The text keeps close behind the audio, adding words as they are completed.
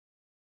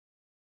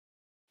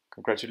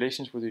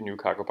Congratulations with your new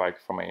cargo bike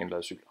from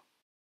Amladcykler.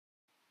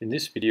 In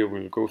this video we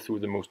will go through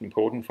the most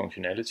important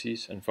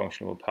functionalities and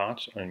functional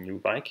parts on a new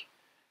bike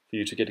for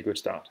you to get a good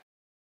start.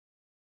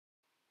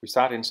 We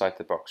start inside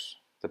the box.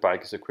 The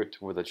bike is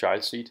equipped with a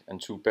child seat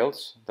and two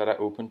belts that are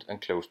opened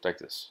and closed like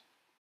this.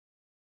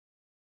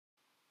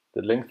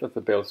 The length of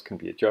the belts can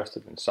be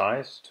adjusted in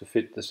size to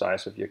fit the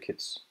size of your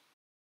kids.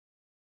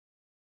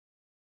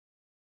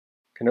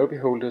 Canopy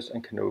holders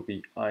and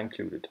canopy are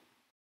included.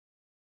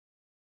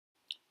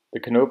 The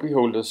canopy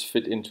holders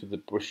fit into the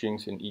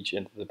bushings in each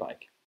end of the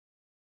bike.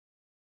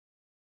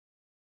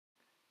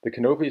 The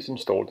canopy is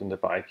installed in the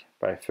bike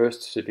by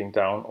first zipping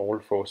down all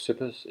four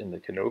zippers in the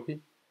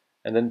canopy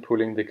and then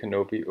pulling the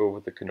canopy over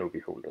the canopy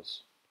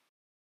holders.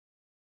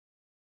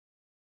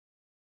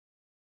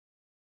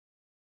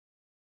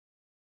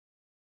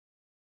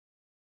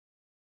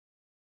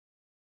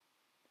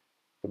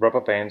 The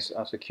rubber bands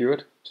are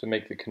secured to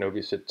make the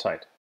canopy sit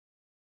tight.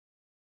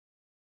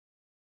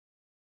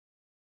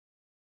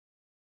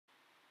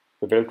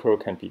 The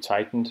Velcro can be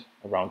tightened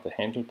around the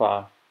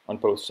handlebar on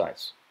both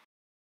sides.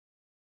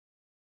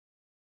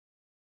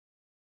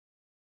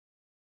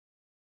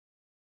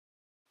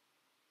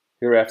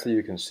 Hereafter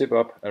you can zip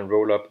up and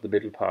roll up the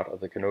middle part of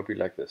the canopy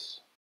like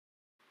this.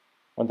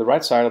 On the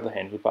right side of the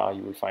handlebar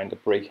you will find a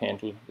brake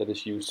handle that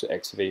is used to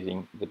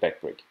activating the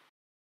back brake.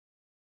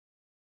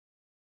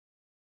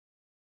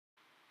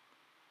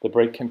 The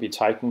brake can be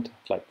tightened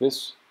like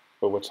this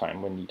over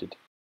time when needed.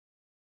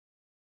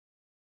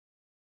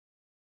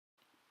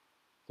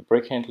 The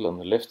brake handle on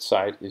the left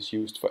side is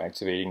used for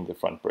activating the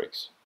front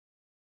brakes.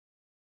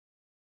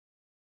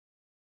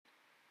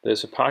 There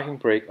is a parking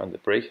brake on the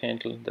brake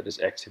handle that is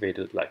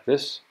activated like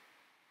this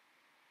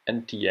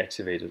and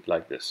deactivated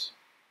like this.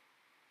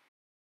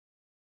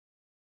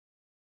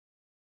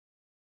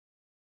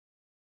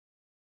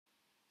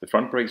 The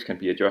front brakes can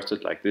be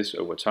adjusted like this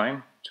over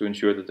time to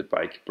ensure that the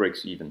bike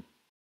brakes even.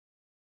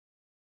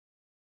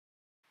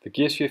 The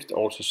gear shift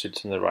also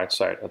sits on the right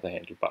side of the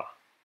handlebar.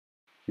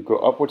 You go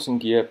upwards in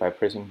gear by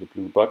pressing the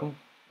blue button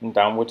and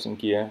downwards in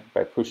gear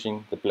by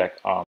pushing the black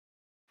arm.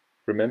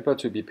 Remember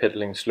to be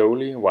pedaling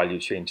slowly while you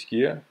change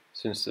gear,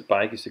 since the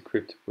bike is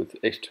equipped with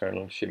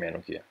external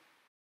Shimano gear.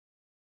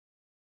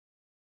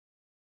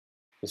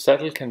 The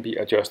saddle can be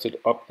adjusted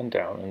up and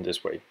down in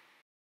this way.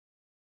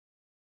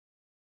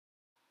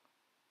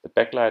 The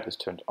backlight is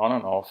turned on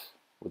and off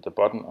with the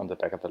button on the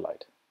back of the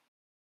light.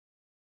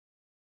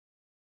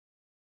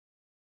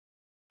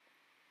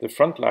 The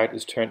front light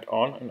is turned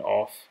on and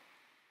off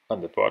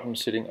on the button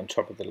sitting on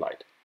top of the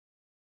light.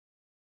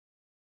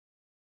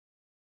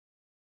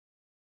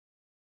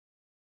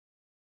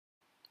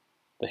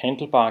 The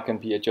handlebar can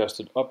be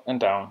adjusted up and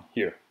down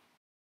here.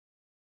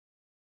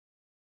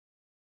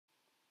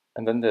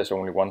 And then there's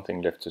only one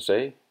thing left to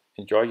say: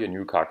 enjoy your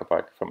new cargo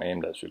bike from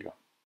Amladcykler.